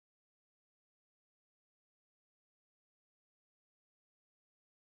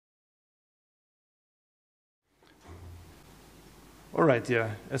All right, yeah,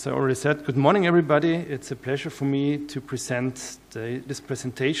 as I already said, good morning, everybody. It's a pleasure for me to present this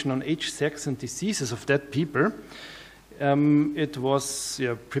presentation on age, sex, and diseases of dead people. It was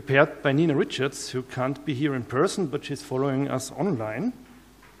prepared by Nina Richards, who can't be here in person, but she's following us online.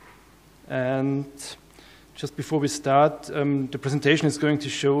 And just before we start, the presentation is going to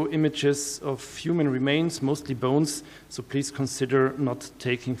show images of human remains, mostly bones, so please consider not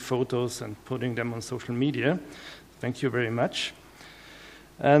taking photos and putting them on social media. Thank you very much.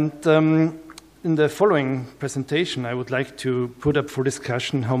 And in the following presentation, I would like to put up for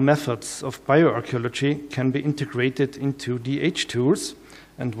discussion how methods of bioarchaeology can be integrated into DH tools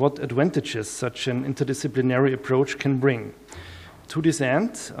and what advantages such an interdisciplinary approach can bring. To this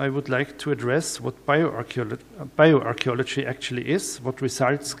end, I would like to address what bioarchaeology actually is, what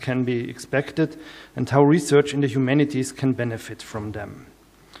results can be expected, and how research in the humanities can benefit from them.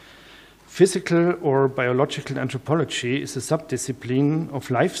 Physical or biological anthropology is a subdiscipline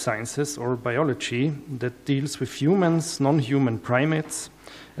of life sciences or biology that deals with humans, non-human primates,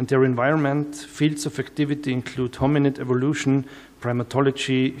 and their environment. Fields of activity include hominid evolution,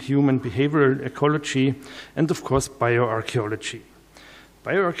 primatology, human behavioral ecology, and of course bioarchaeology.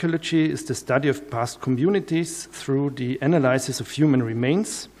 Bioarchaeology is the study of past communities through the analysis of human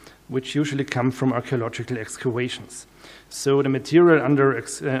remains, which usually come from archaeological excavations. So the material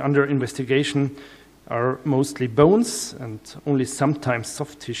under investigation are mostly bones and only sometimes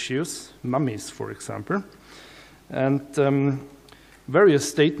soft tissues, mummies, for example. And various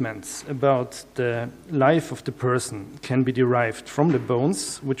statements about the life of the person can be derived from the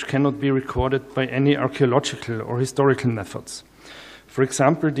bones, which cannot be recorded by any archaeological or historical methods. For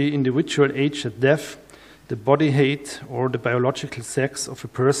example, the individual age at death, the body height, or the biological sex of a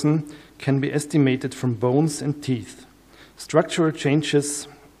person can be estimated from bones and teeth. Structural changes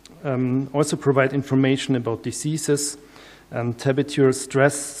also provide information about diseases and habitual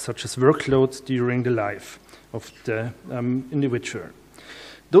stress, such as workload during the life of the individual.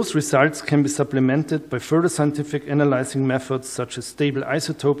 Those results can be supplemented by further scientific analyzing methods, such as stable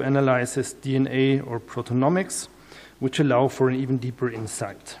isotope analysis, DNA, or proteomics, which allow for an even deeper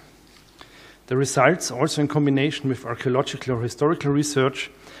insight. The results, also in combination with archaeological or historical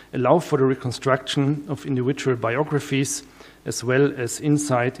research, allow for the reconstruction of individual biographies as well as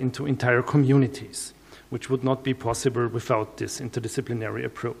insight into entire communities, which would not be possible without this interdisciplinary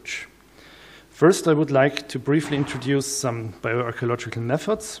approach. First, I would like to briefly introduce some bioarchaeological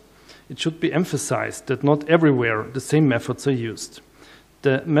methods. It should be emphasized that not everywhere the same methods are used.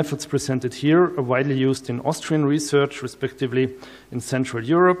 The methods presented here are widely used in Austrian research, respectively in Central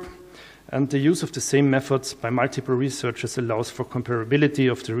Europe, and the use of the same methods by multiple researchers allows for comparability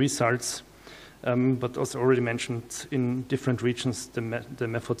of the results, but as already mentioned, in different regions the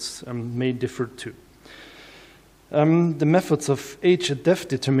methods may differ too. The methods of age at death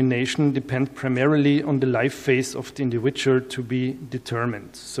determination depend primarily on the life phase of the individual to be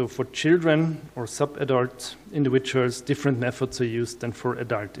determined. So for children or sub-adult individuals, different methods are used than for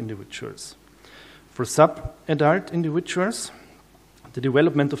adult individuals. For sub-adult individuals, the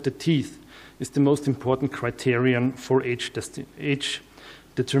development of the teeth is the most important criterion for age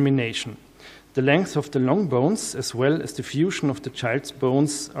determination. The length of the long bones, as well as the fusion of the child's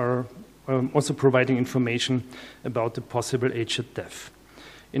bones, are also providing information about the possible age at death.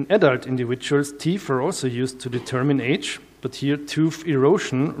 In adult individuals, teeth are also used to determine age, but here tooth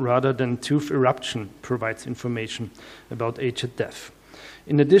erosion rather than tooth eruption provides information about age at death.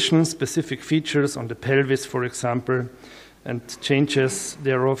 In addition, specific features on the pelvis, for example, and changes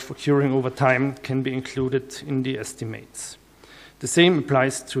thereof occurring over time can be included in the estimates. The same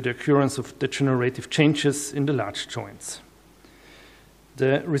applies to the occurrence of degenerative changes in the large joints.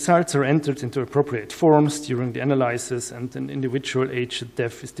 The results are entered into appropriate forms during the analysis, and an individual age at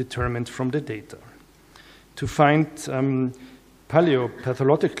death is determined from the data. To find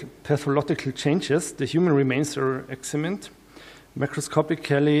paleopathological changes, the human remains are examined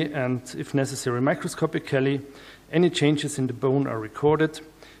macroscopically and, if necessary, microscopically. Any changes in the bone are recorded.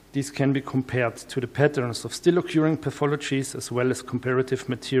 These can be compared to the patterns of still occurring pathologies as well as comparative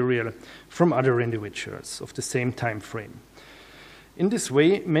material from other individuals of the same time frame. In this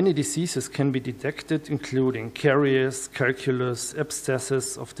way, many diseases can be detected, including caries, calculus,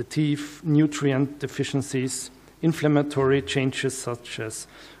 abscesses of the teeth, nutrient deficiencies, inflammatory changes such as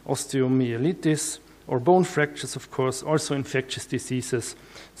osteomyelitis, or bone fractures, of course, also infectious diseases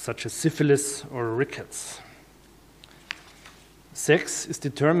such as syphilis or rickets. Sex is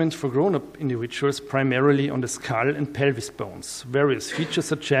determined for grown-up individuals primarily on the skull and pelvis bones. Various features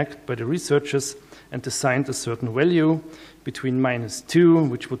are checked by the researchers and assigned a certain value between -2,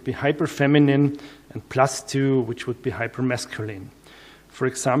 which would be hyperfeminine, and +2, which would be hypermasculine. For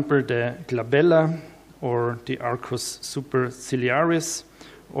example, the glabella or the arcus superciliaris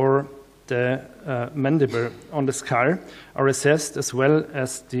or the mandible on the skull are assessed, as well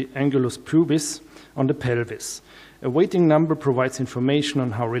as the angulus pubis on the pelvis. A weighting number provides information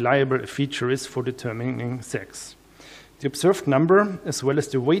on how reliable a feature is for determining sex. The observed number, as well as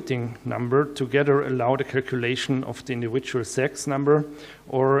the weighting number, together allow the calculation of the individual sex number,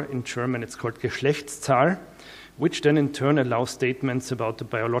 or in German it's called Geschlechtszahl, which then in turn allows statements about the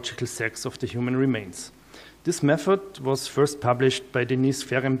biological sex of the human remains. This method was first published by Denise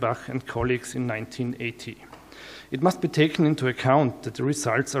Fehrenbach and colleagues in 1980. It must be taken into account that the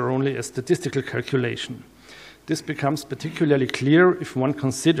results are only a statistical calculation. This becomes particularly clear if one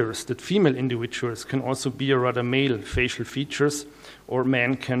considers that female individuals can also be a rather male facial features, or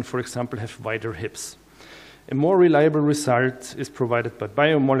men can, for example, have wider hips. A more reliable result is provided by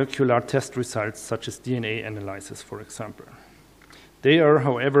biomolecular test results, such as DNA analysis, for example. They are,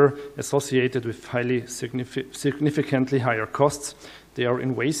 however, associated with significantly higher costs. They are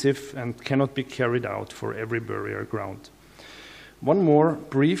invasive and cannot be carried out for every burial ground. One more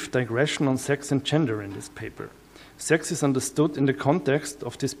brief digression on sex and gender in this paper. Sex is understood in the context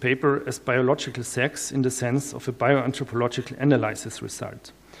of this paper as biological sex in the sense of a bioanthropological analysis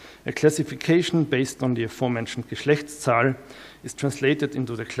result. A classification based on the aforementioned Geschlechtszahl is translated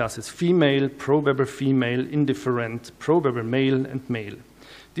into the classes female, probable female, indifferent, probable male, and male.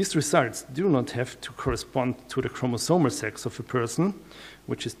 These results do not have to correspond to the chromosomal sex of a person,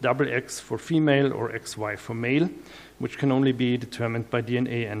 which is XX for female or XY for male, which can only be determined by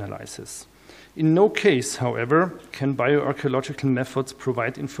DNA analysis. In no case, however, can bioarchaeological methods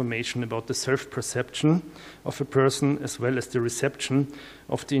provide information about the self-perception of a person as well as the reception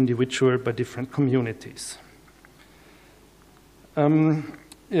of the individual by different communities.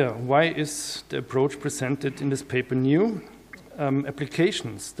 Why is the approach presented in this paper new?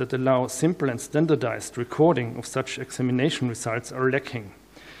 Applications that allow simple and standardized recording of such examination results are lacking.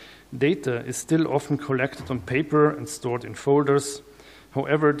 Data is still often collected on paper and stored in folders.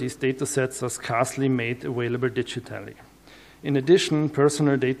 However, these data sets are scarcely made available digitally. In addition,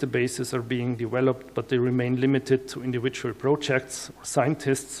 personal databases are being developed, but they remain limited to individual projects or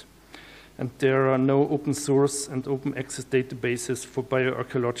scientists, and there are no open source and open access databases for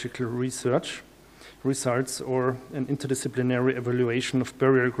bioarchaeological research results or an interdisciplinary evaluation of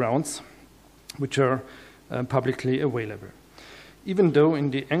burial grounds, which are publicly available. Even though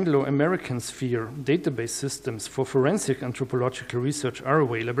in the Anglo-American sphere database systems for forensic anthropological research are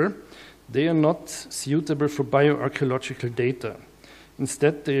available, they are not suitable for bioarchaeological data.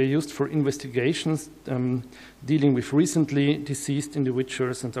 Instead, they are used for investigations dealing with recently deceased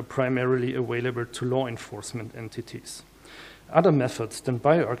individuals and are primarily available to law enforcement entities. Other methods than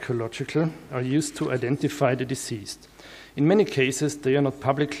bioarchaeological are used to identify the deceased. In many cases, they are not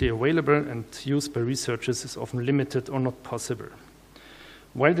publicly available, and use by researchers is often limited or not possible.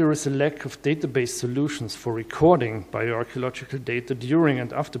 While there is a lack of database solutions for recording bioarchaeological data during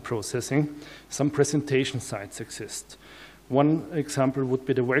and after processing, some presentation sites exist. One example would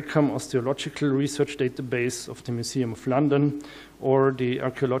be the Wellcome Osteological Research Database of the Museum of London, or the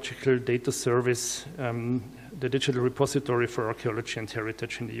Archaeological Data Service, the digital repository for archaeology and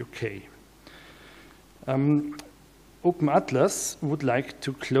heritage in the UK. Open Atlas would like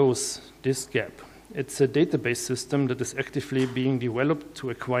to close this gap. It's a database system that is actively being developed to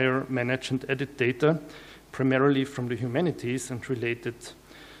acquire, manage, and edit data, primarily from the humanities and related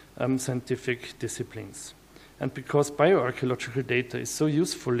scientific disciplines. And because bioarchaeological data is so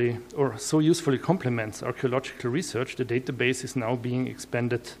usefully complements archaeological research, the database is now being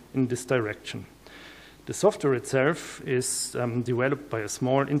expanded in this direction. The software itself is developed by a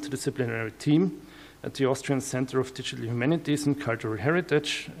small interdisciplinary team at the Austrian Center of Digital Humanities and Cultural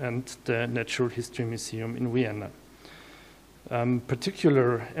Heritage and the Natural History Museum in Vienna.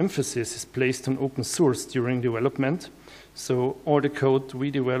 Particular emphasis is placed on open source during development, so all the code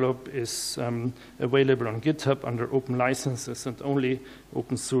we develop is available on GitHub under open licenses, and only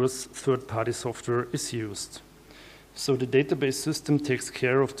open source third-party software is used. So the database system takes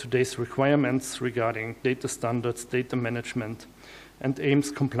care of today's requirements regarding data standards, data management, and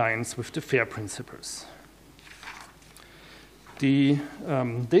aims compliance with the FAIR principles. The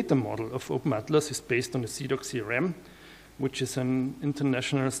data model of Open Atlas is based on the CDOC-CRM, which is an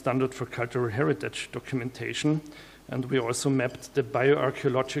international standard for cultural heritage documentation, and we also mapped the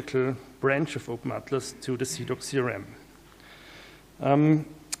bioarchaeological branch of Open Atlas to the CDOC-CRM.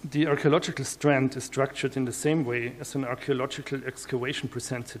 The archaeological strand is structured in the same way as an archaeological excavation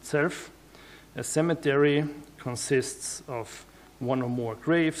presents itself. A cemetery consists of one or more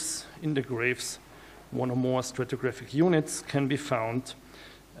graves. In the graves, one or more stratigraphic units can be found,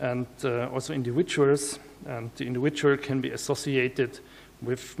 and also individuals. And the individual can be associated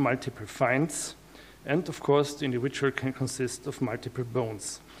with multiple finds. And of course, the individual can consist of multiple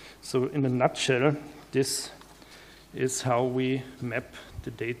bones. So in a nutshell, this is how we map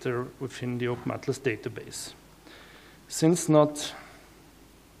the data within the Open Atlas database. Since not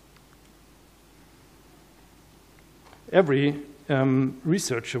every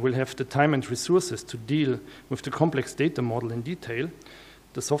researcher will have the time and resources to deal with the complex data model in detail,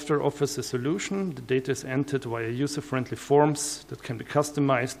 the software offers a solution. The data is entered via user-friendly forms that can be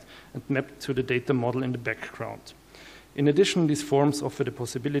customized and mapped to the data model in the background. In addition, these forms offer the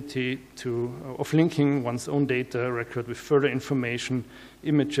possibility of linking one's own data record with further information,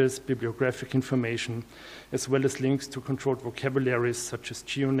 images, bibliographic information, as well as links to controlled vocabularies such as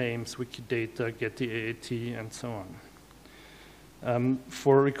geonames, Wikidata, Getty AAT, and so on.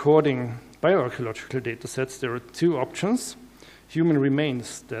 For recording bioarchaeological datasets, there are two options. Human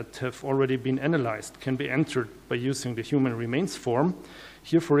remains that have already been analyzed can be entered by using the human remains form.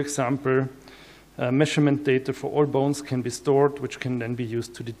 Here, for example, measurement data for all bones can be stored, which can then be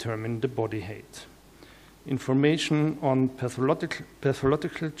used to determine the body height. Information on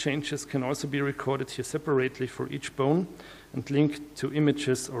pathological changes can also be recorded here separately for each bone and linked to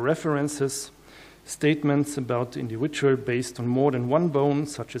images or references. Statements about the individual based on more than one bone,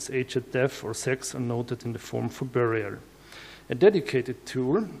 such as age at death or sex, are noted in the form for burial. A dedicated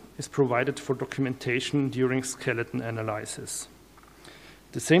tool is provided for documentation during skeleton analysis.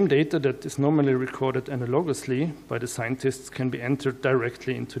 The same data that is normally recorded analogously by the scientists can be entered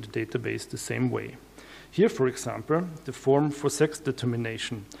directly into the database the same way. Here, for example, the form for sex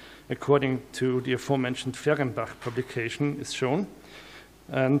determination, according to the aforementioned Fehrenbach publication, is shown,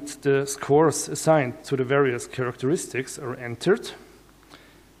 and the scores assigned to the various characteristics are entered,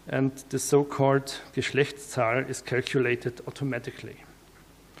 and the so-called Geschlechtszahl is calculated automatically.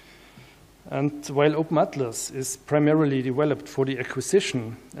 And while Open Atlas is primarily developed for the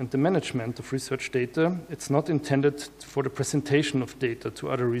acquisition and the management of research data, it's not intended for the presentation of data to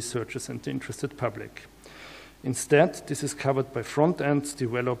other researchers and the interested public. Instead, this is covered by front ends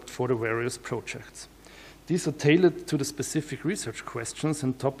developed for the various projects. These are tailored to the specific research questions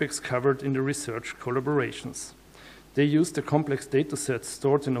and topics covered in the research collaborations. They use the complex data sets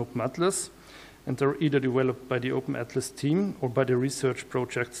stored in Open Atlas and are either developed by the Open Atlas team or by the research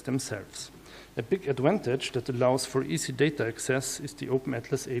projects themselves. A big advantage that allows for easy data access is the Open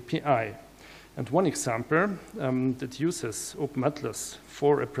Atlas API. And one example that uses Open Atlas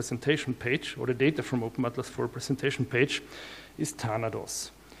for a presentation page, or the data from Open Atlas for a presentation page, is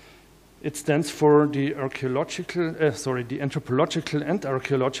Thanatos. It stands for the Anthropological and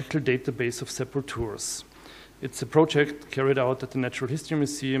Archaeological Database of Sepultures. It's a project carried out at the Natural History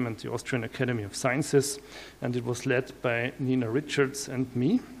Museum and the Austrian Academy of Sciences, and it was led by Nina Richards and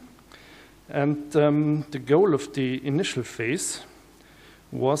me. And the goal of the initial phase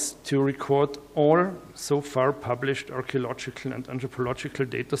was to record all so far published archaeological and anthropological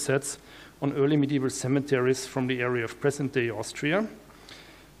data sets on early medieval cemeteries from the area of present-day Austria.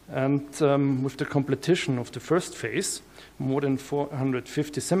 And with the completion of the first phase, more than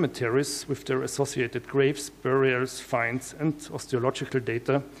 450 cemeteries with their associated graves, burials, finds, and osteological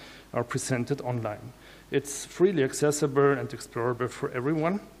data are presented online. It's freely accessible and explorable for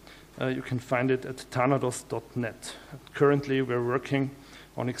everyone. You can find it at thanatos.net. Currently, we're working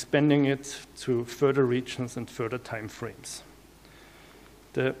on expanding it to further regions and further time frames.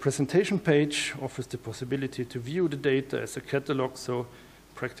 The presentation page offers the possibility to view the data as a catalog, so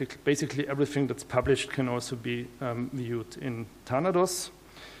basically everything that's published can also be viewed in Thanatos.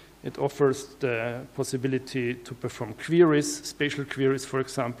 It offers the possibility to perform queries, spatial queries, for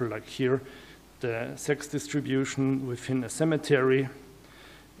example, like here, the sex distribution within a cemetery.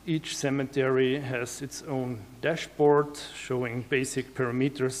 Each cemetery has its own dashboard showing basic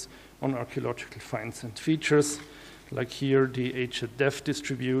parameters on archaeological finds and features, like here the age at death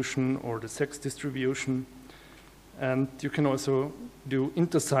distribution or the sex distribution. And you can also do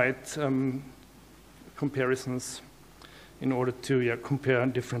inter-site comparisons in order to compare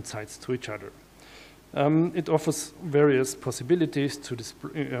different sites to each other. It offers various possibilities to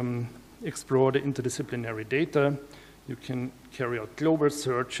explore the interdisciplinary data. You can carry out global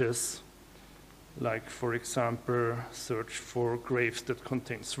searches, like, for example, search for graves that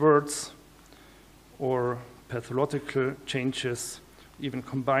contain words, or pathological changes, even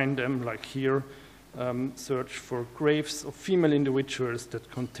combine them, like here, search for graves of female individuals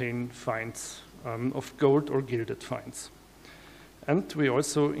that contain finds of gold or gilded finds. And we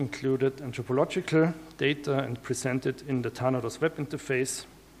also included anthropological data and presented in the Thanatos web interface,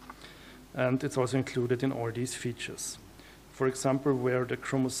 and it's also included in all these features. For example, where the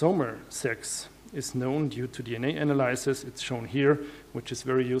chromosomal sex is known due to DNA analysis, it's shown here, which is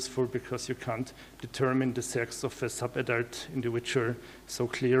very useful because you can't determine the sex of a subadult individual so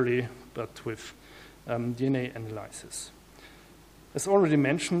clearly, but with DNA analysis. As already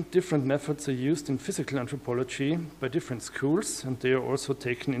mentioned, different methods are used in physical anthropology by different schools, and they are also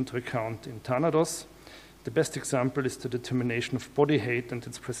taken into account in Thanatos. The best example is the determination of body height and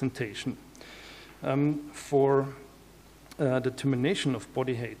its presentation. For determination of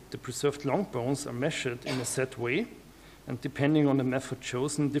body height, the preserved long bones are measured in a set way, and depending on the method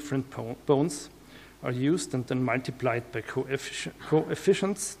chosen, different bones are used and then multiplied by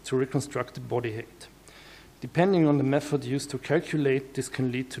coefficients to reconstruct the body height. Depending on the method used to calculate, this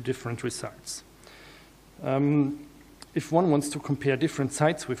can lead to different results. If one wants to compare different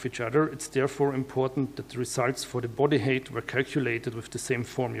sites with each other, it's therefore important that the results for the body height were calculated with the same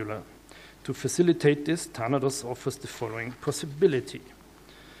formula. To facilitate this, Thanatos offers the following possibility.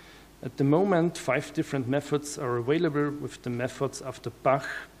 At the moment, 5 different methods are available with the methods after Bach,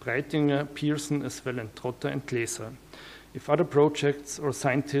 Breitinger, Pearson, as well as Trotter and Gläser. If other projects or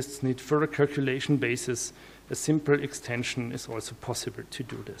scientists need further calculation basis, a simple extension is also possible to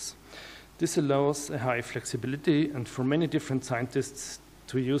do this. This allows a high flexibility and for many different scientists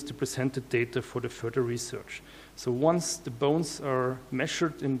to use the presented data for the further research. So once the bones are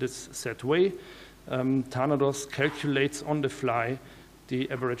measured in this set way, Thanatos calculates on the fly the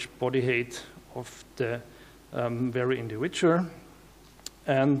average body height of the very individual,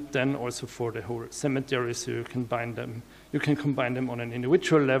 and then also for the whole cemetery, so you can combine them on an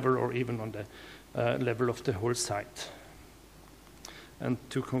individual level or even on the level of the whole site. And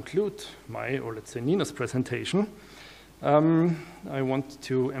to conclude my, or let's say Nina's presentation, I want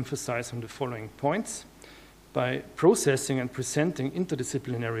to emphasize on the following points. By processing and presenting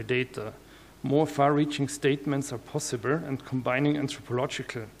interdisciplinary data, more far-reaching statements are possible, and combining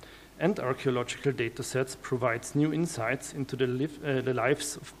anthropological and archaeological data sets provides new insights into the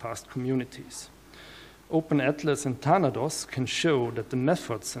lives of past communities. Open Atlas and Thanatos can show that the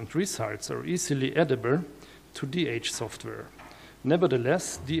methods and results are easily addable to DH software.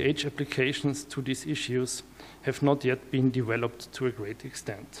 Nevertheless, DH applications to these issues have not yet been developed to a great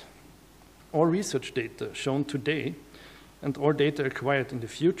extent. All research data shown today and all data acquired in the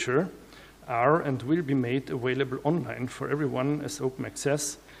future are and will be made available online for everyone as open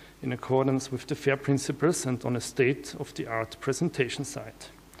access in accordance with the FAIR principles and on a state-of-the-art presentation site.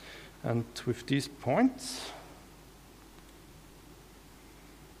 And with these points,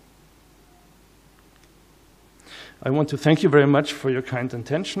 I want to thank you very much for your kind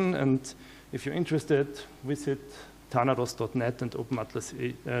attention, and if you're interested, visit thanatos.net and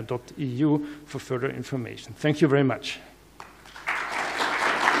openatlas.eu for further information. Thank you very much.